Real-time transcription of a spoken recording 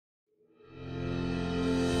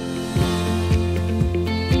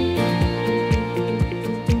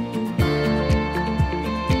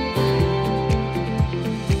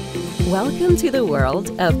Welcome to the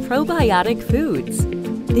world of probiotic foods.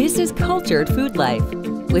 This is Cultured Food Life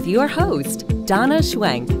with your host, Donna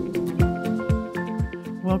Schwenk.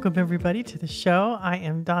 Welcome everybody to the show. I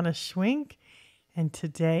am Donna Schwenk, and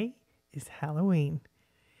today is Halloween.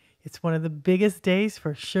 It's one of the biggest days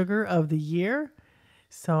for sugar of the year.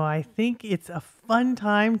 So I think it's a fun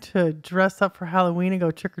time to dress up for Halloween and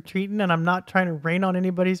go trick-or-treating, and I'm not trying to rain on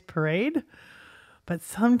anybody's parade. But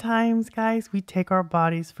sometimes, guys, we take our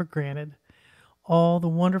bodies for granted. All the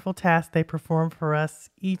wonderful tasks they perform for us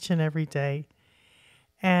each and every day.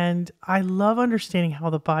 And I love understanding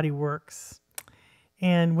how the body works.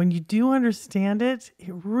 And when you do understand it,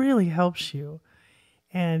 it really helps you.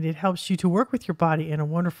 And it helps you to work with your body in a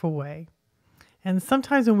wonderful way. And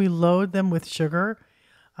sometimes when we load them with sugar,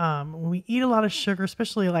 when we eat a lot of sugar,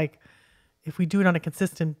 especially like if we do it on a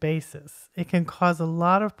consistent basis, it can cause a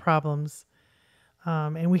lot of problems.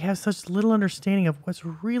 And we have such little understanding of what's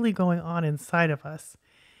really going on inside of us.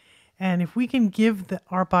 And if we can give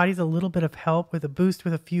our bodies a little bit of help with a boost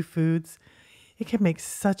with a few foods, it can make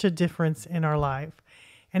such a difference in our life.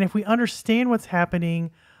 And if we understand what's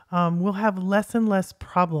happening, we'll have less and less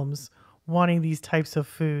problems wanting these types of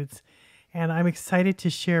foods. And I'm excited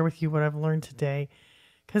to share with you what I've learned today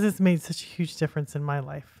because it's made such a huge difference in my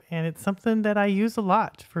life. And it's something that I use a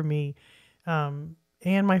lot for me and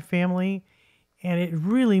my family. And it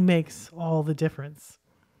really makes all the difference.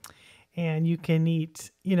 And you can eat,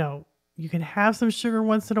 you can have some sugar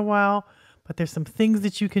once in a while, but there's some things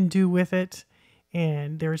that you can do with it.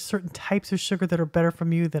 And there are certain types of sugar that are better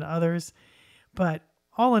for you than others. But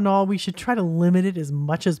all in all, we should try to limit it as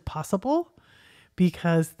much as possible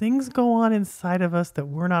because things go on inside of us that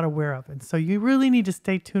we're not aware of. And so you really need to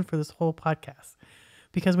stay tuned for this whole podcast.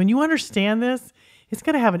 Because when you understand this, it's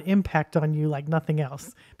going to have an impact on you like nothing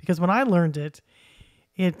else. Because when I learned it,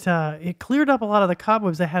 it cleared up a lot of the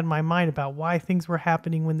cobwebs I had in my mind about why things were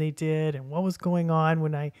happening when they did and what was going on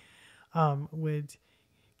when I would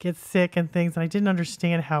get sick and things. And I didn't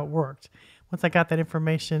understand how it worked. Once I got that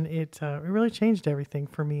information, it really changed everything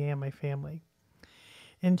for me and my family.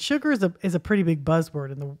 And sugar is a pretty big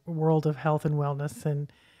buzzword in the world of health and wellness.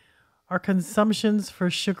 And our consumptions for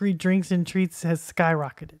sugary drinks and treats has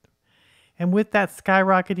skyrocketed. And with that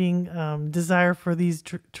skyrocketing desire for these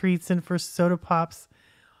treats and for soda pops,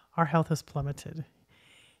 our health has plummeted.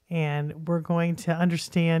 And we're going to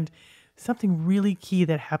understand something really key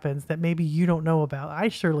that happens that maybe you don't know about. I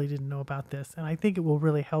surely didn't know about this, and I think it will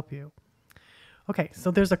really help you. Okay,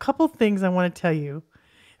 so there's a couple of things I want to tell you, and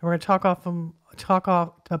we're going to talk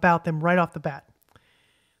about them right off the bat.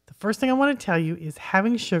 The first thing I want to tell you is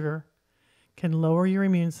having sugar can lower your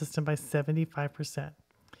immune system by 75%.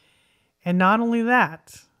 And not only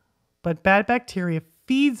that, but bad bacteria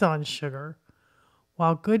feeds on sugar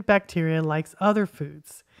while good bacteria likes other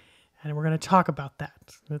foods. And we're going to talk about that.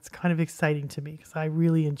 It's kind of exciting to me because I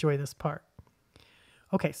really enjoy this part.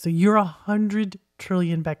 Okay, so you're 100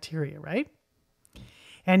 trillion bacteria, right?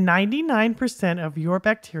 And 99% of your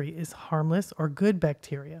bacteria is harmless or good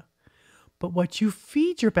bacteria. But what you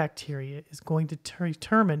feed your bacteria is going to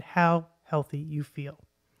determine how healthy you feel.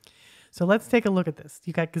 So let's take a look at this.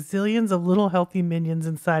 You got gazillions of little healthy minions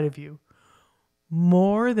inside of you.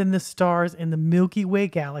 More than the stars in the Milky Way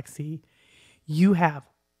galaxy, you have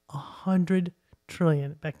 100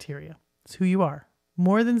 trillion bacteria. It's who you are.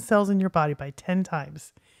 More than cells in your body by 10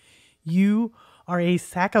 times. You are a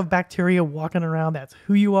sack of bacteria walking around. That's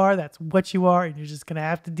who you are. That's what you are. And you're just going to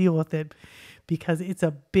have to deal with it because it's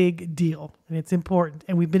a big deal and it's important.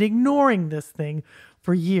 And we've been ignoring this thing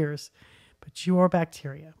for years. But you are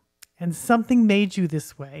bacteria. And something made you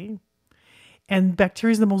this way. And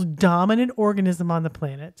bacteria is the most dominant organism on the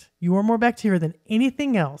planet. You are more bacteria than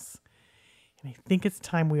anything else. And I think it's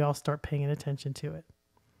time we all start paying attention to it.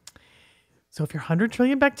 So if you're 100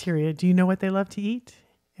 trillion bacteria, do you know what they love to eat?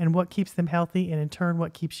 And what keeps them healthy? And in turn,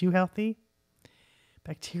 what keeps you healthy?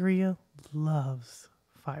 Bacteria loves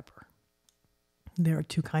fiber. There are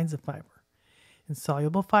two kinds of fiber.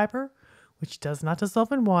 Insoluble fiber, which does not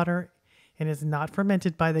dissolve in water and is not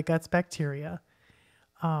fermented by the gut's bacteria.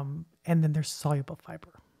 And then there's soluble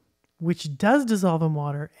fiber, which does dissolve in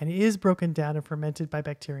water and is broken down and fermented by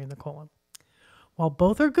bacteria in the colon. While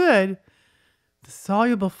both are good, the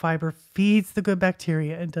soluble fiber feeds the good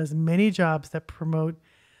bacteria and does many jobs that promote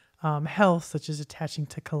health, such as attaching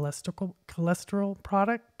to cholesterol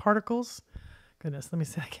particles. Goodness, let me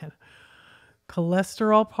say that again.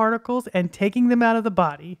 Cholesterol particles and taking them out of the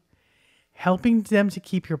body, helping them to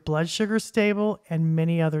keep your blood sugar stable, and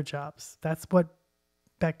many other jobs. That's what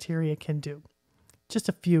bacteria can do. Just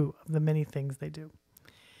a few of the many things they do.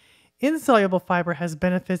 Insoluble fiber has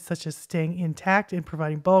benefits such as staying intact and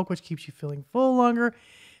providing bulk, which keeps you feeling full longer,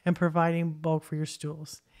 and providing bulk for your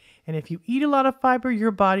stools. And if you eat a lot of fiber,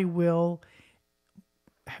 your body will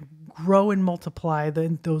grow and multiply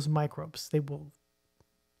those microbes. They will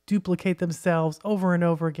duplicate themselves over and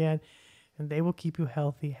over again, and they will keep you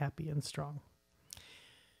healthy, happy, and strong.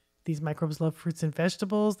 These microbes love fruits and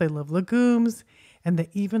vegetables, they love legumes, and they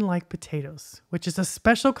even like potatoes, which is a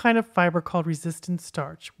special kind of fiber called resistant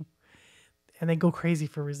starch. And they go crazy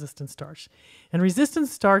for resistant starch. And resistant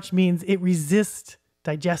starch means it resists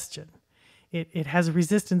digestion. It has a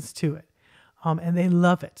resistance to it, and they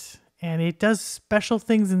love it. And it does special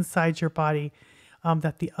things inside your body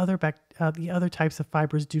that the other types of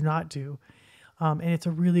fibers do not do. And it's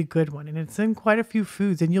a really good one. And it's in quite a few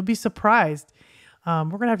foods. And you'll be surprised. We're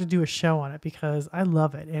going to have to do a show on it because I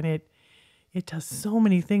love it. And it does so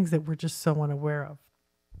many things that we're just so unaware of.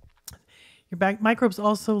 Your microbes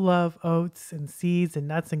also love oats and seeds and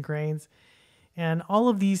nuts and grains. And all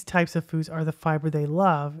of these types of foods are the fiber they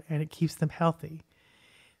love, and it keeps them healthy.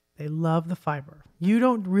 They love the fiber. You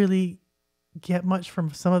don't really get much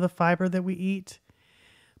from some of the fiber that we eat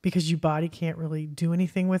because your body can't really do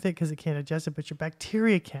anything with it because it can't digest it, but your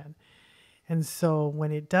bacteria can. And so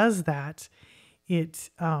when it does that, it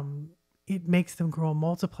makes them grow and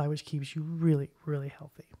multiply, which keeps you really, really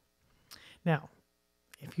healthy. Now,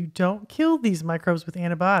 if you don't kill these microbes with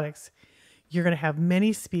antibiotics, you're going to have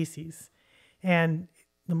many species, and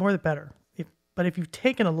the more the better. But if you've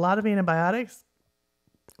taken a lot of antibiotics,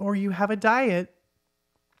 or you have a diet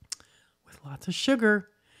with lots of sugar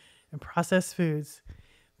and processed foods,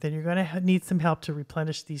 then you're going to need some help to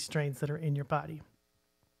replenish these strains that are in your body.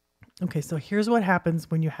 Okay, so here's what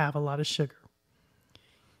happens when you have a lot of sugar.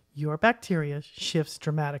 Your bacteria shifts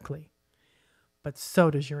dramatically, but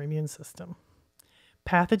so does your immune system.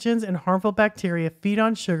 Pathogens and harmful bacteria feed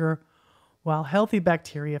on sugar, while healthy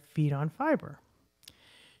bacteria feed on fiber.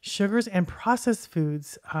 Sugars and processed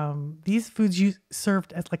foods, these foods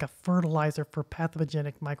served as like a fertilizer for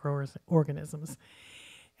pathogenic microorganisms.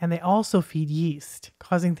 And they also feed yeast,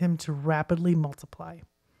 causing them to rapidly multiply.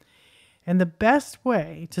 And the best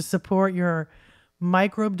way to support your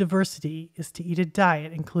microbe diversity is to eat a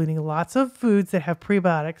diet including lots of foods that have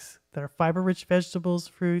prebiotics, that are fiber-rich vegetables,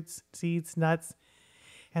 fruits, seeds, nuts,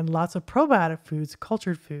 and lots of probiotic foods,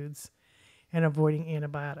 cultured foods, and avoiding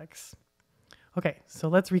antibiotics. Okay, so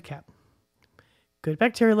let's recap. Good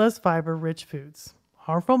bacteria loves fiber-rich foods.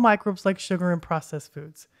 Harmful microbes like sugar and processed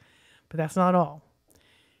foods. But that's not all.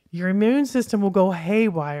 Your immune system will go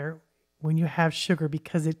haywire when you have sugar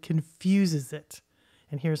because it confuses it.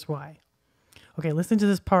 And here's why. Okay, listen to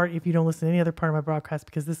this part if you don't listen to any other part of my broadcast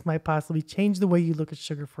because this might possibly change the way you look at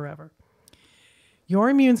sugar forever. Your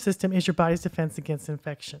immune system is your body's defense against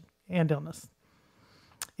infection and illness.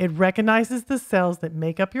 It recognizes the cells that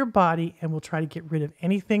make up your body and will try to get rid of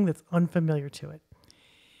anything that's unfamiliar to it.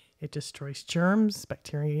 It destroys germs,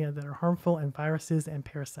 bacteria that are harmful, and viruses and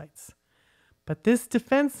parasites. But this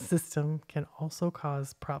defense system can also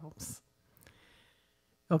cause problems.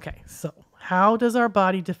 Okay, so how does our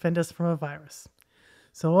body defend us from a virus?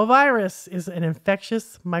 So a virus is an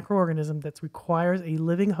infectious microorganism that requires a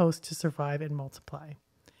living host to survive and multiply.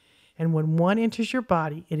 And when one enters your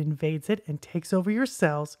body, it invades it and takes over your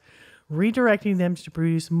cells, redirecting them to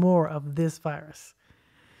produce more of this virus.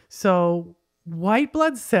 So white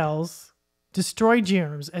blood cells destroy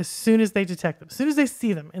germs as soon as they detect them. As soon as they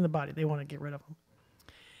see them in the body, they want to get rid of them.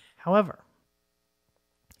 However,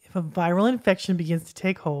 if a viral infection begins to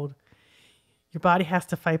take hold, your body has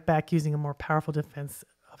to fight back using a more powerful defense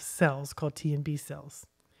of cells called T and B cells.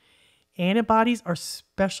 Antibodies are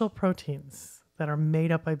special proteins that are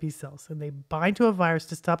made up by B cells, and they bind to a virus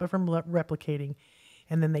to stop it from replicating,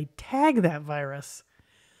 and then they tag that virus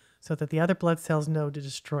so that the other blood cells know to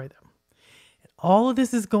destroy them. And all of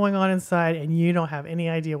this is going on inside, and you don't have any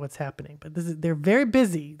idea what's happening. But they're very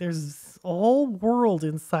busy. There's a whole world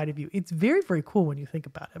inside of you. It's very, very cool when you think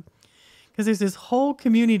about it, because there's this whole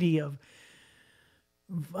community of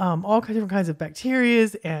all different kinds of bacteria,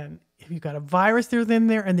 and if you've got a virus, they're in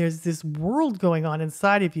there, and there's this world going on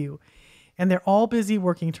inside of you, and they're all busy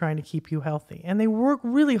working, trying to keep you healthy, and they work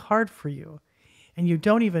really hard for you, and you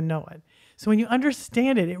don't even know it. So when you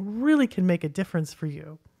understand it, it really can make a difference for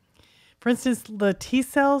you. For instance, the T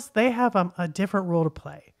cells, they have a different role to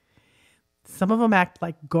play. Some of them act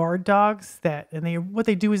like guard dogs what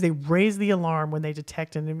they do is they raise the alarm when they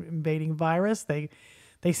detect an invading virus. They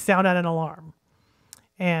sound out an alarm.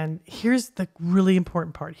 And here's the really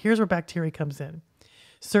important part. Here's where bacteria comes in.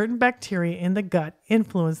 Certain bacteria in the gut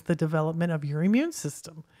influence the development of your immune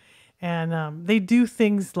system. And they do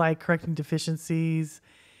things like correcting deficiencies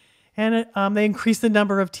And they increase the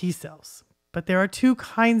number of T cells. But there are two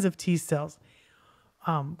kinds of T cells,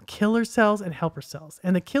 killer cells and helper cells.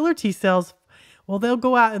 And the killer T cells, well, they'll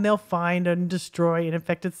go out and they'll find and destroy an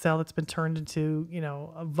infected cell that's been turned into,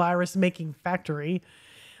 a virus-making factory.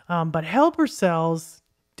 But helper cells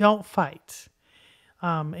don't fight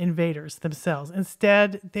invaders themselves.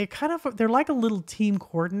 Instead, they're like a little team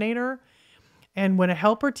coordinator. And when a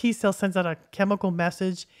helper T cell sends out a chemical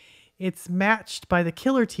message, it's matched by the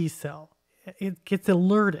killer T cell. It gets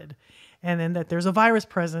alerted, and then that there's a virus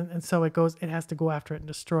present, and so it has to go after it and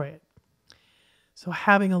destroy it. So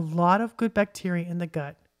having a lot of good bacteria in the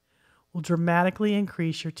gut will dramatically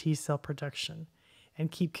increase your T cell production and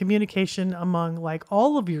keep communication among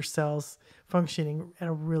all of your cells functioning at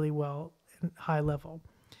a really high level.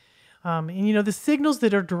 And the signals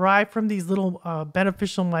that are derived from these little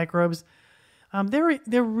beneficial microbes,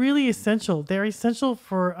 they're really essential. They're essential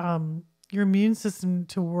for your immune system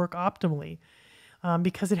to work optimally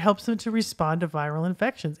because it helps them to respond to viral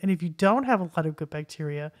infections. And if you don't have a lot of good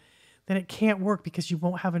bacteria, then it can't work because you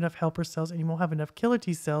won't have enough helper cells and you won't have enough killer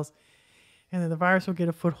T cells. And then the virus will get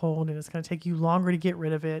a foothold and it's going to take you longer to get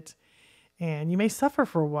rid of it. And you may suffer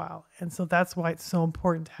for a while. And so that's why it's so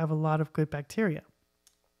important to have a lot of good bacteria.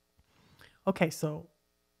 Okay, so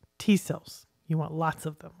T cells. You want lots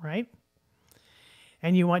of them, right?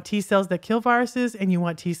 And you want T cells that kill viruses, and you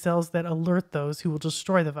want T cells that alert those who will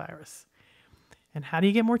destroy the virus. And how do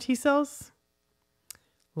you get more T cells?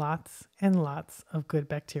 Lots and lots of good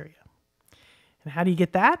bacteria. And how do you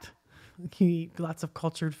get that? You eat lots of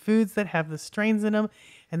cultured foods that have the strains in them,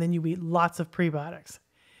 and then you eat lots of prebiotics.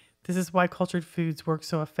 This is why cultured foods work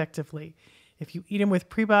so effectively. If you eat them with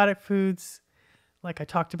prebiotic foods, like I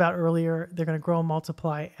talked about earlier, they're going to grow and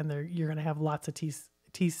multiply, and you're going to have lots of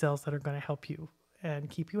T cells that are going to help you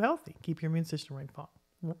and keep you healthy, keep your immune system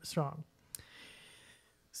strong.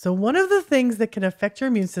 So one of the things that can affect your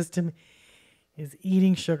immune system is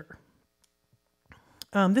eating sugar.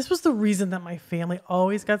 This was the reason that my family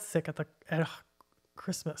always got sick at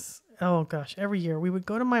Christmas. Oh gosh, every year we would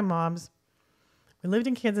go to my mom's. We lived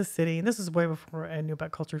in Kansas City, and this is way before I knew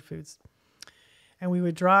about cultured foods. And we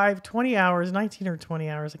would drive 20 hours, 19 or 20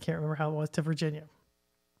 hours, I can't remember how it was, to Virginia.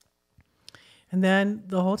 And then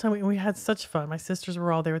the whole time we had such fun. My sisters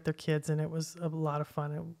were all there with their kids, and it was a lot of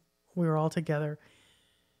fun. We were all together,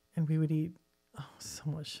 and we would eat so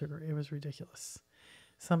much sugar. It was ridiculous.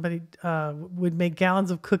 Somebody would make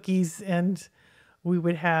gallons of cookies, and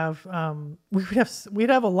we'd have a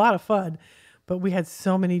lot of fun. But we had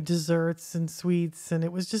so many desserts and sweets, and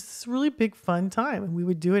it was just this really big fun time. And we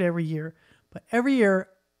would do it every year. But every year,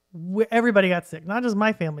 everybody got sick. Not just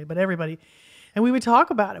my family, but everybody. And we would talk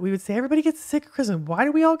about it. We would say, everybody gets sick at Christmas. Why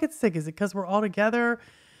do we all get sick? Is it because we're all together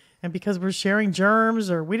and because we're sharing germs,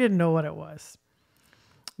 or we didn't know what it was?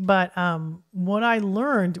 But what I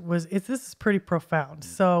learned was this is pretty profound.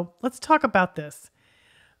 So let's talk about this.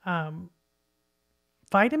 Vitamin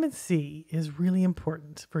C is really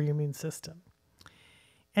important for your immune system.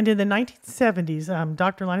 And in the 1970s,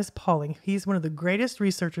 Dr. Linus Pauling, he's one of the greatest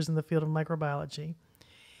researchers in the field of microbiology.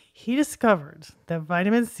 He discovered that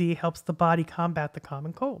vitamin C helps the body combat the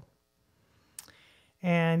common cold.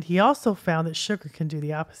 And he also found that sugar can do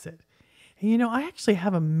the opposite. And I actually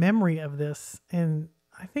have a memory of this, and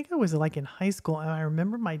I think I was in high school, and I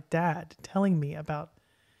remember my dad telling me about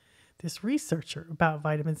this researcher about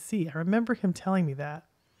vitamin C. I remember him telling me that.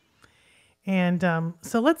 And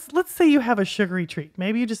so let's say you have a sugary treat.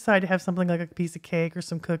 Maybe you decide to have something like a piece of cake or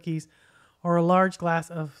some cookies or a large glass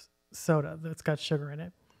of soda that's got sugar in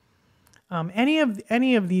it.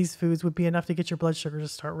 Any of these foods would be enough to get your blood sugar to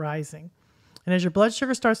start rising. And as your blood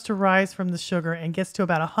sugar starts to rise from the sugar and gets to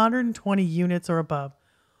about 120 units or above,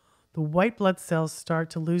 the white blood cells start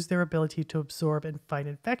to lose their ability to absorb and fight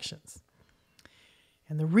infections.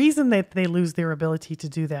 And the reason that they lose their ability to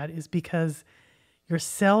do that is because your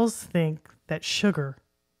cells think that sugar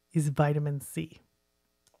is vitamin C.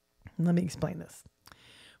 Let me explain this.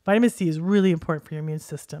 Vitamin C is really important for your immune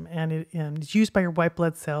system, and it's used by your white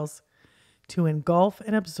blood cells to engulf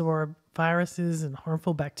and absorb viruses and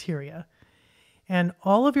harmful bacteria. And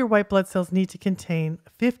all of your white blood cells need to contain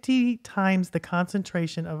 50 times the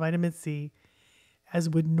concentration of vitamin C as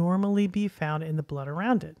would normally be found in the blood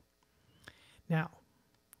around it. Now,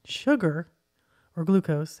 sugar or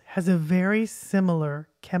glucose has a very similar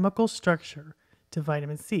chemical structure to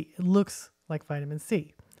vitamin C. It looks like vitamin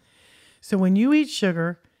C. So when you eat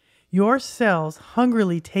sugar, your cells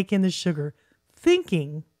hungrily take in the sugar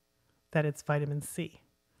thinking that it's vitamin C.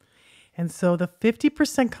 And so the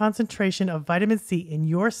 50% concentration of vitamin C in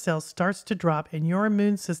your cells starts to drop, and your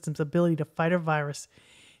immune system's ability to fight a virus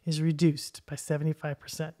is reduced by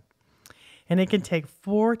 75%. And it can take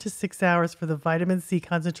 4 to 6 hours for the vitamin C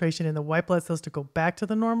concentration in the white blood cells to go back to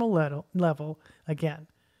the normal level again.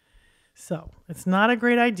 So it's not a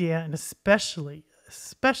great idea, and especially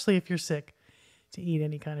if you're sick, to eat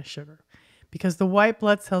any kind of sugar, because the white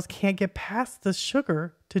blood cells can't get past the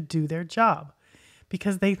sugar to do their job,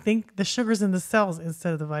 because they think the sugar's in the cells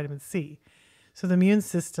instead of the vitamin C. So the immune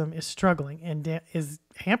system is struggling and is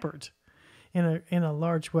hampered in a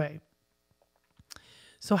large way.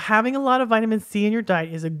 So having a lot of vitamin C in your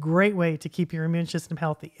diet is a great way to keep your immune system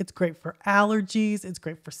healthy. It's great for allergies. It's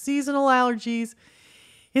great for seasonal allergies.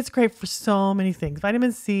 It's great for so many things.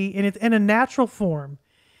 Vitamin C, and it's in a natural form.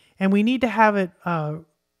 And we need to have it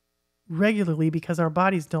regularly because our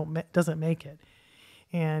bodies doesn't make it.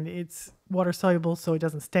 And it's water soluble, so it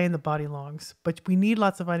doesn't stay in the body long. But we need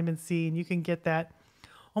lots of vitamin C, and you can get that.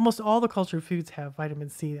 Almost all the cultured foods have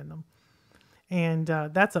vitamin C in them. And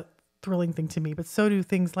that's a thrilling thing to me. But so do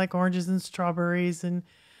things like oranges and strawberries and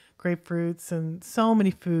grapefruits, and so many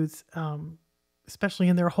foods, especially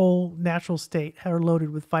in their whole natural state, are loaded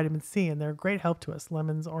with vitamin C, and they're a great help to us.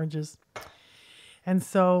 Lemons, oranges. And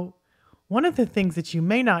so one of the things that you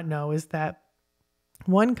may not know is that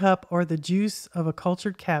 1 cup or the juice of a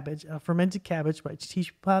cultured cabbage, a fermented cabbage, which teach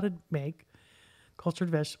people how to make cultured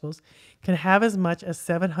vegetables, can have as much as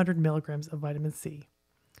 700 milligrams of vitamin C.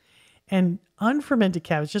 And unfermented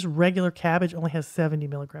cabbage, just regular cabbage, only has 70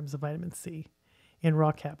 milligrams of vitamin C in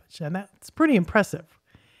raw cabbage. And that's pretty impressive.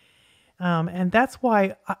 And that's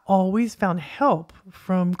why I always found help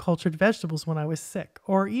from cultured vegetables when I was sick,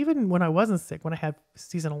 or even when I wasn't sick, when I had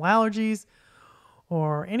seasonal allergies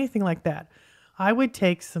or anything like that. I would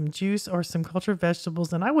take some juice or some cultured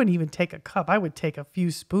vegetables, and I wouldn't even take a cup. I would take a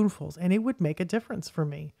few spoonfuls, and it would make a difference for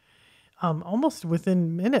me. Almost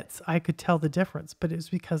within minutes, I could tell the difference, but it was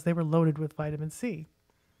because they were loaded with vitamin C.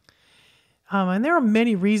 And there are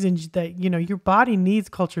many reasons that, your body needs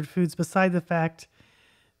cultured foods beside the fact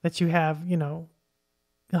that you have,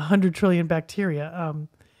 100 trillion bacteria.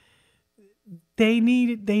 They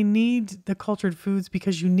need the cultured foods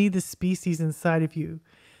because you need the species inside of you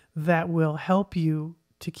that will help you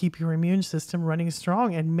to keep your immune system running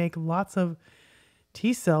strong and make lots of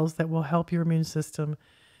T cells that will help your immune system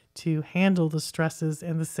to handle the stresses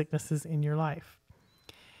and the sicknesses in your life.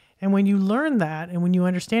 And when you learn that and when you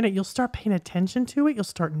understand it, you'll start paying attention to it. You'll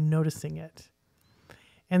start noticing it.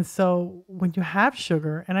 And so when you have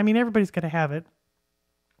sugar, and I mean, everybody's going to have it.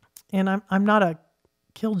 And I'm not a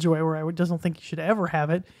killjoy where I doesn't think you should ever have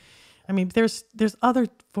it. I mean, there's other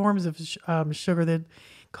forms of sugar. That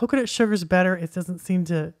coconut sugar is better. It doesn't seem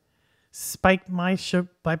to spike my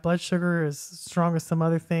blood sugar as strong as some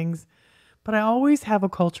other things. But I always have a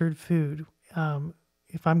cultured food.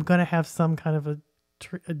 If I'm going to have some kind of a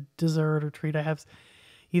dessert or treat, I have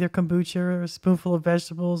either kombucha or a spoonful of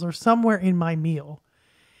vegetables or somewhere in my meal.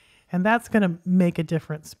 And that's going to make a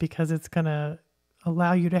difference because it's going to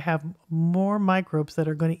allow you to have more microbes that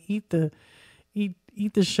are going to eat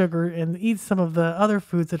the sugar and eat some of the other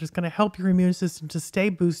foods that is going to help your immune system to stay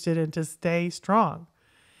boosted and to stay strong.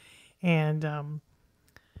 And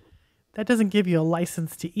that doesn't give you a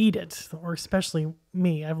license to eat it, or especially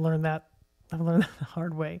me. I've learned that the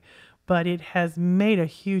hard way. But it has made a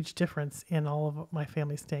huge difference in all of my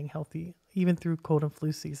family staying healthy, even through cold and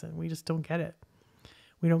flu season. We just don't get it.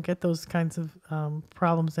 We don't get those kinds of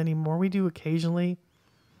problems anymore. We do occasionally,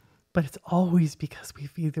 but it's always because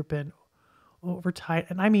we've either been overtired.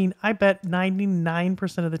 And I mean, I bet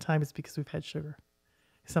 99% of the time it's because we've had sugar.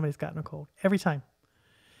 Somebody's gotten a cold every time.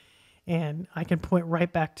 And I can point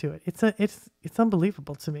right back to it. It's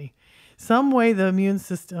unbelievable to me. Some way the immune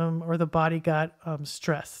system or the body got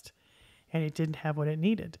stressed and it didn't have what it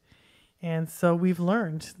needed. And so we've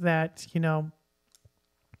learned that,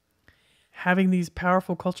 having these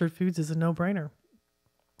powerful cultured foods is a no-brainer.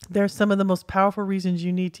 They're some of the most powerful reasons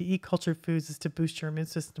you need to eat cultured foods is to boost your immune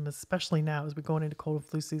system, especially now as we're going into cold and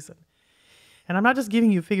flu season. And I'm not just giving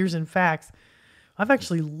you figures and facts. I've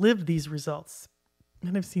actually lived these results.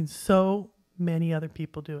 And I've seen so many other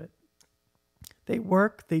people do it. They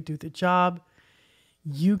work, they do the job,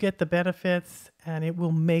 you get the benefits, and it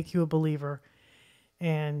will make you a believer.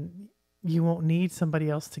 And you won't need somebody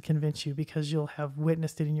else to convince you because you'll have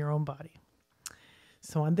witnessed it in your own body.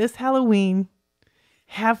 So on this Halloween,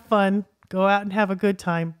 have fun, go out and have a good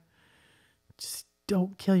time. Just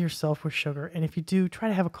don't kill yourself with sugar. And if you do, try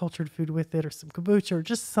to have a cultured food with it or some kombucha or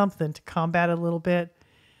just something to combat it a little bit.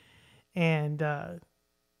 And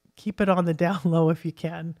keep it on the down low if you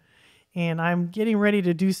can. And I'm getting ready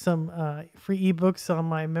to do some free ebooks on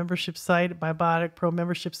my membership site, my Biotic Pro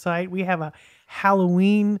membership site. We have a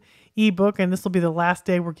Halloween ebook, and this will be the last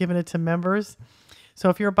day we're giving it to members. So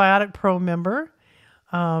if you're a Biotic Pro member,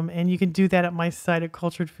 and you can do that at my site at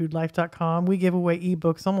culturedfoodlife.com. We give away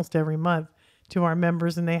ebooks almost every month to our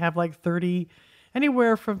members, and they have like 30,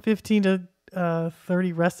 anywhere from 15 to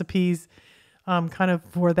 30 recipes kind of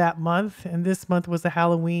for that month. And this month was a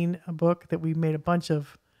Halloween book that we made a bunch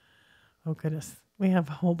of. Oh, goodness. We have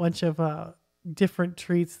a whole bunch of different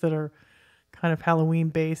treats that are kind of Halloween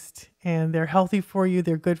based, and they're healthy for you.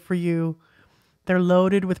 They're good for you. They're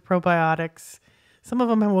loaded with probiotics. Some of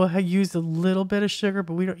them will use a little bit of sugar,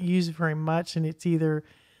 but we don't use very much. And it's either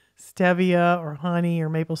stevia or honey or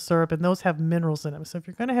maple syrup. And those have minerals in them. So if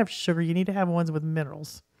you're going to have sugar, you need to have ones with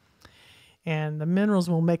minerals. And the minerals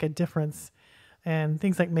will make a difference. And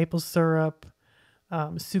things like maple syrup,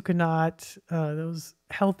 sucanat, those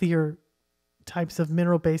healthier types of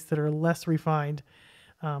mineral base that are less refined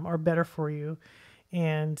are better for you.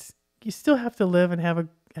 And you still have to live and have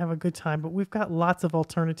a good time, but we've got lots of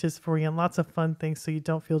alternatives for you and lots of fun things so you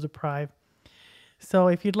don't feel deprived. So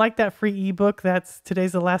if you'd like that free ebook,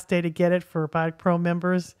 today's the last day to get it for Biotic Pro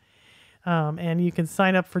members. And you can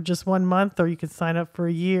sign up for just 1 month, or you can sign up for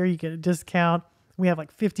a year. You get a discount. We have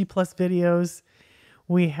like 50 plus videos.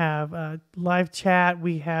 We have live chat.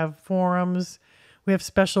 We have forums. We have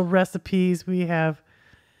special recipes. We have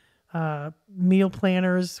meal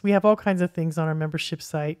planners. We have all kinds of things on our membership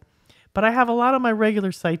site. But I have a lot on my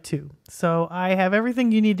regular site too. So I have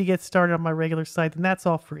everything you need to get started on my regular site, and that's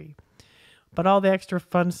all free. But all the extra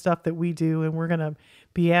fun stuff that we do, and we're going to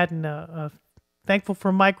be adding a Thankful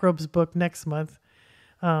for Microbes book next month.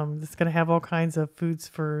 It's going to have all kinds of foods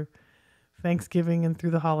for Thanksgiving and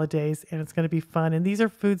through the holidays, and it's going to be fun. And these are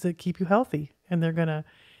foods that keep you healthy, and we're going to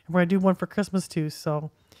do one for Christmas too.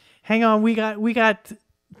 So hang on, we got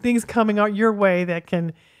things coming out your way that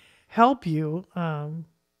can help you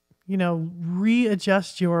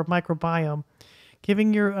readjust your microbiome,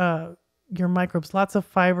 giving your microbes lots of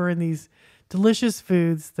fiber in these delicious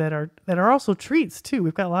foods that are also treats too.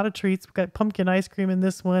 We've got a lot of treats. We've got pumpkin ice cream in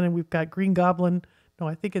this one, and we've got green goblin. No,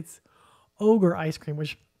 I think it's ogre ice cream,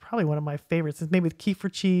 which is probably one of my favorites. It's made with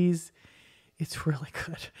kefir cheese. It's really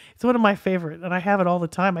good. It's one of my favorite, and I have it all the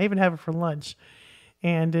time. I even have it for lunch,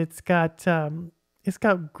 and it's got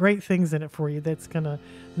great things in it for you that's going to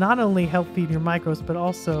not only help feed your microbes, but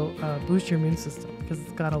also boost your immune system because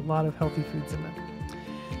it's got a lot of healthy foods in it.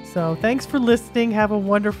 So thanks for listening. Have a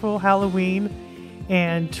wonderful Halloween,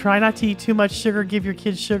 and try not to eat too much sugar. Give your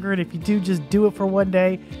kids sugar, and if you do, just do it for one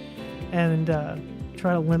day and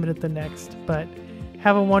try to limit it the next. But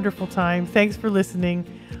have a wonderful time. Thanks for listening.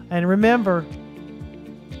 And remember,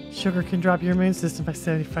 sugar can drop your immune system by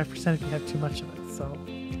 75% if you have too much of it. So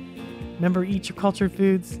remember, eat your cultured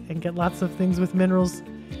foods and get lots of things with minerals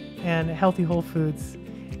and healthy whole foods.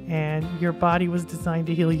 And your body was designed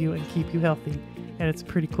to heal you and keep you healthy. And it's a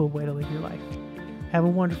pretty cool way to live your life. Have a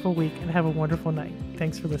wonderful week and have a wonderful night.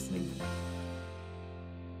 Thanks for listening.